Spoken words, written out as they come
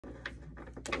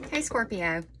Hey,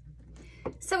 Scorpio.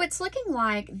 So it's looking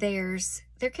like there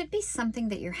could be something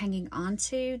that you're hanging on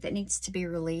to that needs to be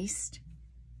released.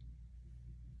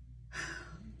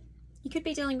 You could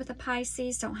be dealing with a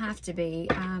Pisces, don't have to be.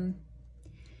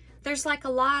 There's like a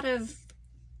lot of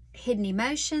hidden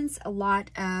emotions,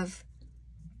 I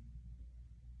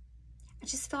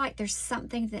just feel like there's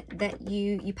something that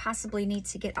you possibly need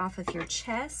to get off of your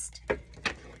chest.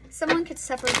 Someone could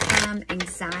suffer from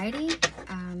anxiety.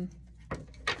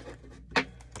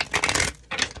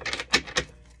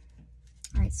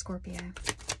 All right, Scorpio.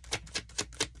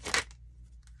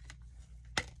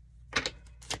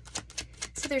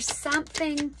 So there's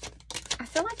something, I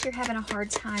feel like you're having a hard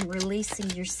time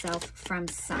releasing yourself from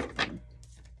something.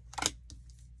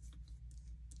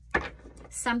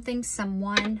 Something,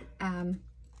 someone.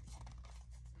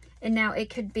 And now it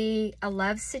could be a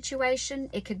love situation.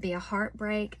 It could be a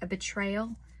heartbreak, a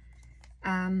betrayal.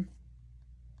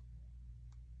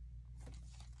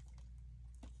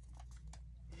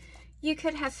 You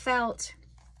could have felt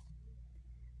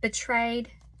betrayed,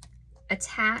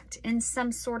 attacked in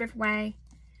some sort of way.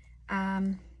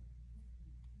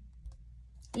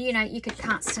 You know, you could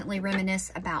constantly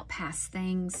reminisce about past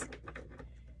things.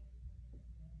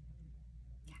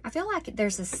 I feel like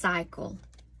there's a cycle.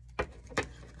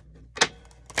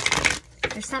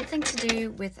 There's something to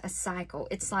do with a cycle.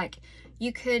 It's like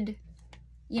you could,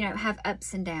 you know, have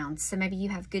ups and downs. So maybe you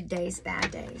have good days, bad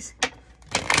days.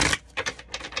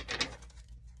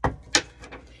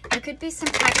 There could be some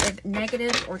type of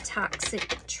negative or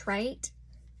toxic trait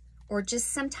or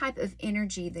just some type of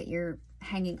energy that you're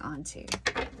hanging on to.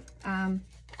 All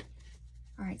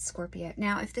right, Scorpio.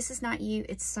 Now, if this is not you,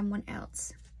 it's someone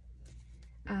else.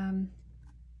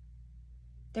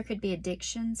 There could be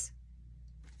addictions.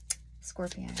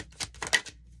 Scorpio.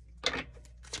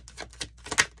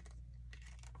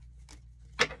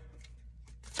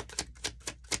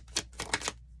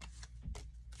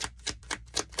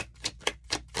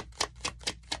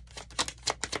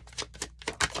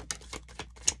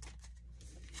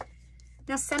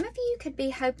 Now, some of you could be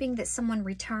hoping that someone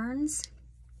returns.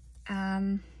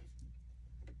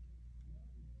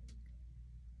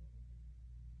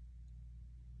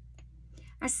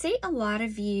 I see a lot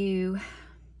of you,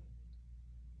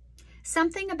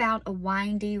 something about a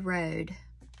windy road.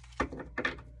 I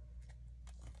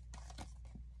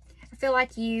feel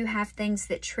like you have things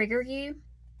that trigger you.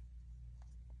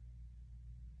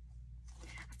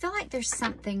 I feel like there's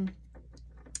something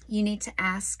you need to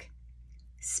ask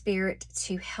Spirit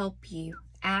to help you.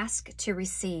 Ask to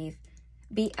receive.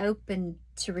 Be open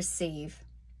to receive.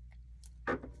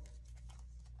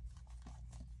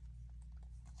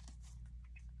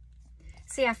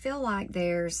 See, I feel like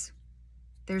there's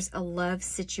a love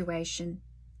situation.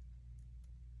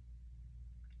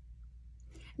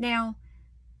 Now,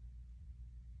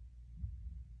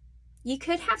 you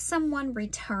could have someone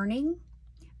returning,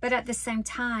 but at the same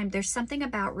time, there's something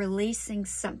about releasing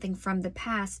something from the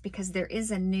past because there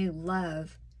is a new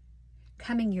love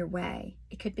coming your way.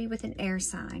 It could be with an air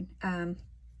sign.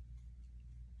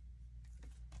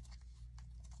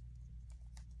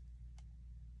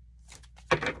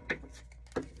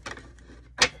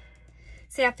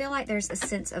 See, I feel like there's a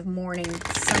sense of mourning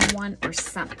someone or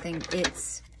something. You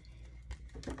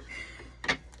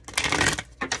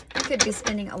could be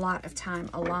spending a lot of time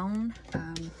alone.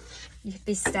 You could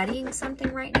be studying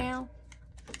something right now.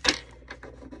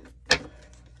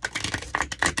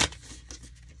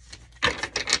 All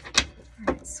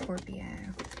right, Scorpio.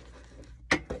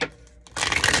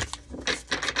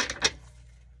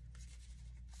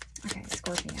 Okay,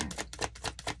 Scorpio.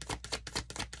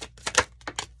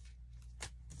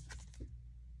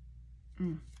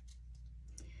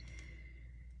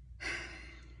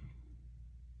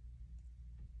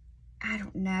 I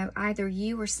don't know. Either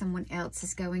you or someone else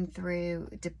is going through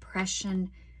depression,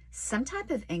 some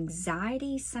type of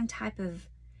anxiety,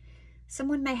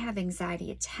 someone may have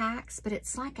anxiety attacks, but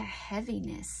it's like a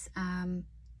heaviness.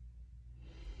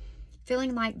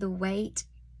 Feeling like the weight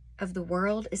of the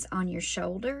world is on your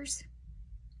shoulders.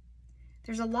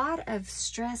 There's a lot of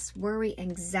stress, worry,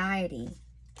 anxiety.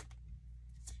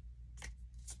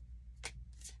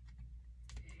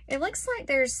 It looks like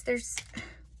there's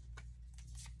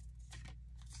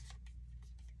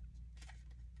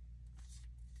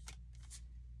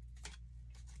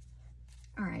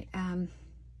all right, I'm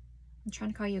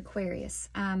trying to call you Aquarius.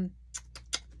 And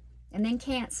then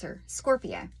Cancer,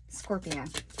 Scorpio. Scorpio.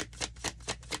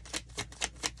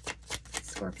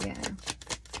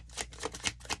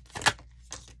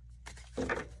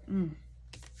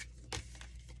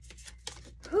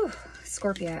 Whew,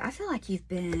 Scorpio, I feel like you've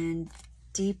been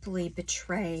deeply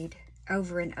betrayed.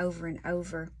 over and over and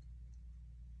over.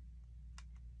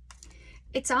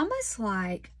 It's almost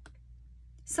like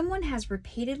someone has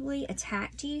repeatedly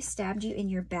attacked you, stabbed you in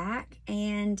your back,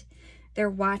 and they're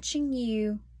watching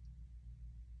you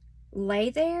lay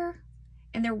there,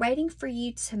 and they're waiting for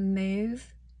you to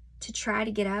move to try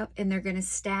to get up, and they're going to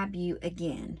stab you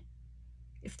again,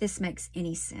 if this makes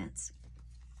any sense.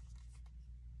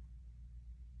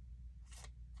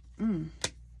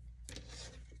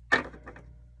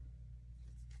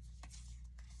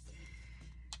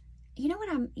 You know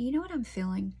what I'm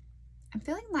feeling? I'm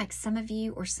feeling like some of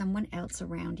you or someone else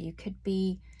around you could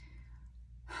be,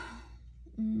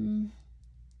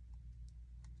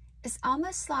 it's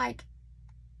almost like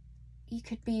you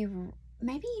could be,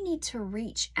 maybe you need to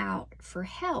reach out for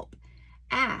help.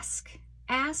 Ask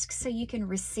so you can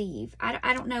receive.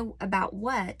 I don't know about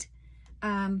what.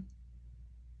 I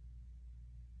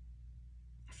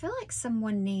feel like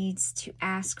someone needs to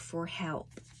ask for help.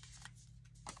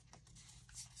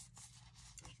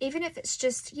 Even if it's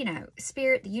just, you know,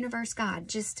 Spirit, the universe, God,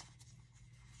 just,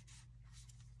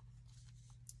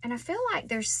 and I feel like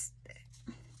there's,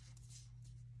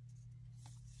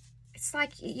 it's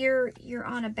like you're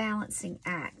on a balancing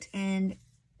act, and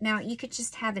now you could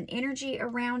just have an energy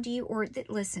around you, or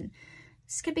listen,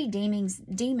 this could be demons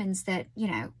that, you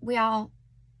know,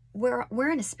 we're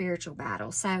in a spiritual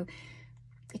battle, so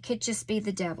it could just be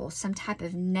the devil, some type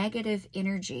of negative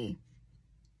energy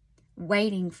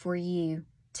waiting for you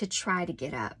to try to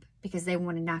get up because they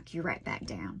want to knock you right back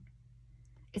down.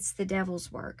 It's the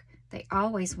devil's work. They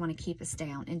always want to keep us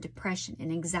down in depression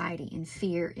and anxiety and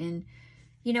fear, and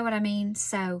you know what I mean?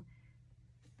 So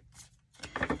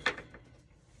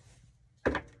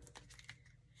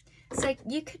it's like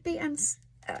you could be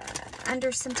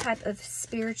under some type of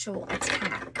spiritual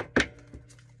attack.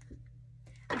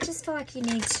 I just feel like you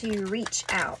need to reach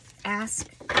out, ask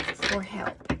for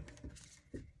help.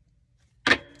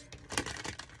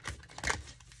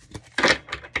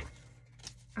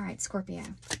 All right, Scorpio.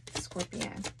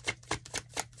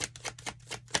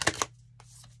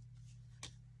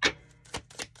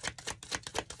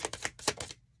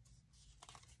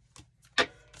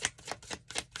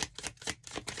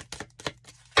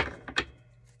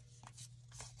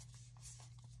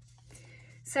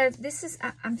 So this is,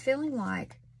 I'm feeling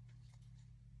like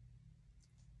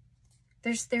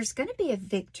there's going to be a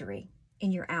victory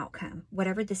in your outcome,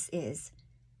 whatever this is.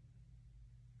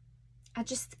 I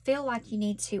just feel like you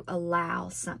need to allow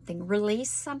something,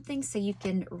 release something so you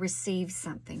can receive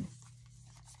something.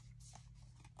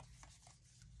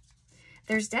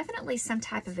 There's definitely some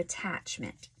type of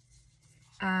attachment.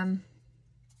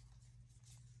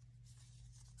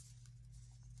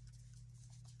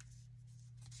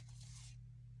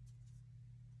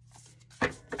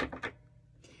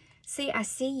 See, I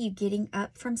see you getting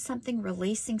up from something,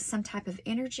 releasing some type of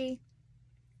energy,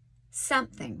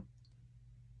 something,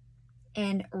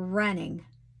 and running.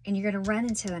 And you're going to run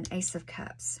into an Ace of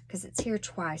Cups because it's here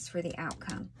twice for the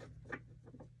outcome.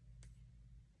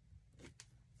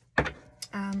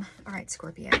 All right,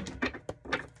 Scorpio.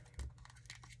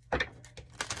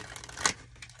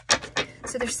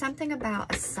 So there's something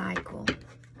about a cycle.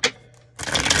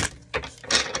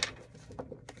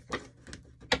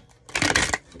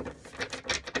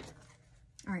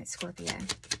 All right, Scorpio.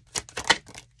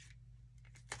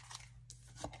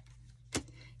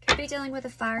 Could be dealing with a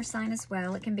fire sign as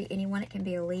well. It can be anyone. It can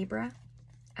be a Libra.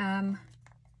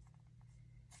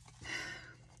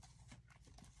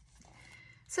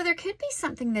 So there could be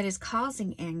something that is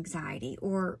causing anxiety,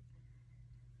 or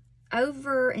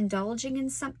overindulging in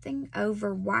something,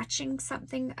 overwatching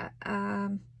something.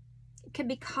 It could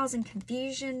be causing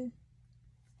confusion.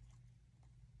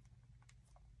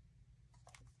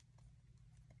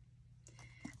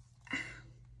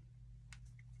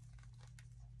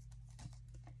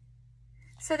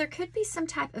 So there could be some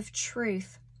type of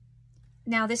truth.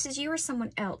 Now, this is you or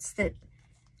someone else that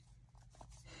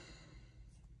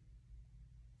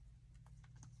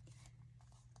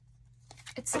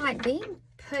it's like being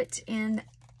put in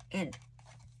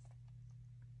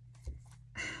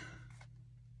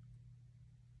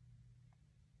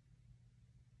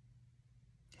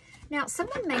now,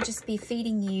 someone may just be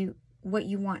feeding you what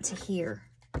you want to hear.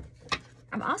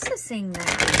 I'm also seeing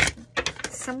that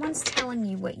someone's telling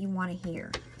you what you want to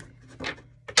hear.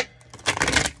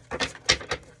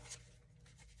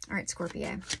 All right,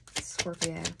 Scorpio.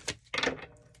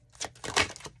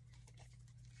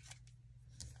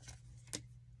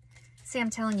 See, I'm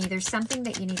telling you, there's something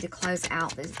that you need to close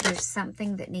out. There's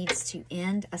something that needs to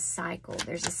end a cycle.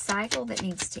 There's a cycle that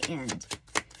needs to end.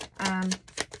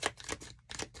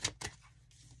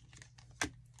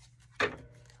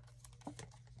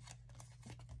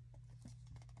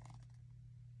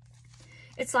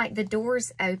 It's like the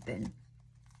door's open.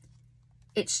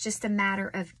 It's just a matter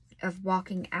of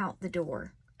walking out the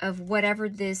door, of whatever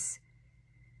this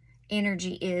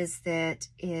energy is that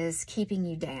is keeping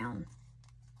you down.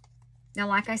 Now,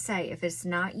 like I say, if it's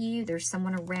not you, there's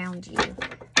someone around you.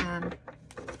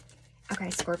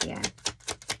 Okay, Scorpio.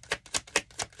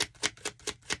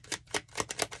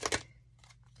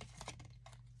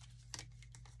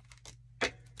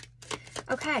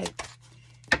 Okay,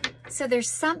 so there's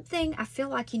something I feel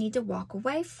like you need to walk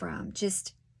away from.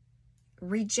 Just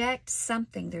reject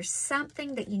something. There's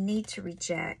something that you need to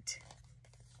reject.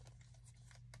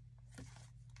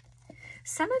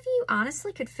 Some of you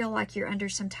honestly could feel like you're under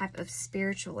some type of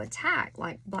spiritual attack,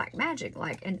 like black magic.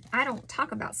 And I don't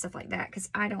talk about stuff like that because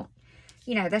I don't,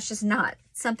 you know, that's just not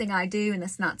something I do, and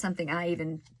that's not something I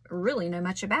even really know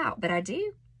much about. But I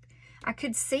do. I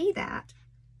could see that.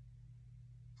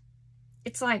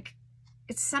 It's like,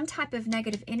 it's some type of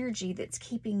negative energy that's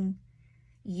keeping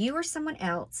you or someone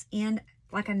else in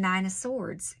like a 9 of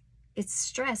Swords. It's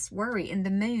stress, worry, and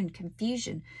the moon,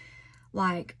 confusion.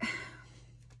 Like,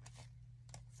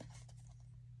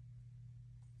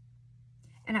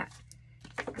 and I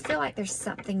feel like there's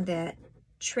something that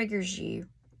triggers you.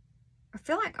 I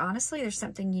feel like, honestly, there's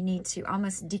something you need to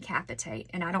almost decapitate.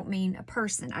 And I don't mean a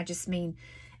person. I just mean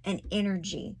an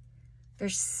energy.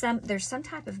 There's some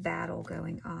type of battle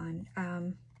going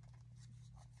on.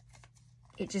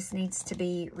 It just needs to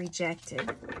be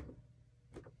rejected.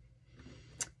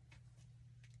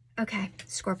 Okay,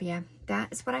 Scorpio,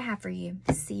 that is what I have for you.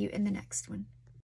 See you in the next one.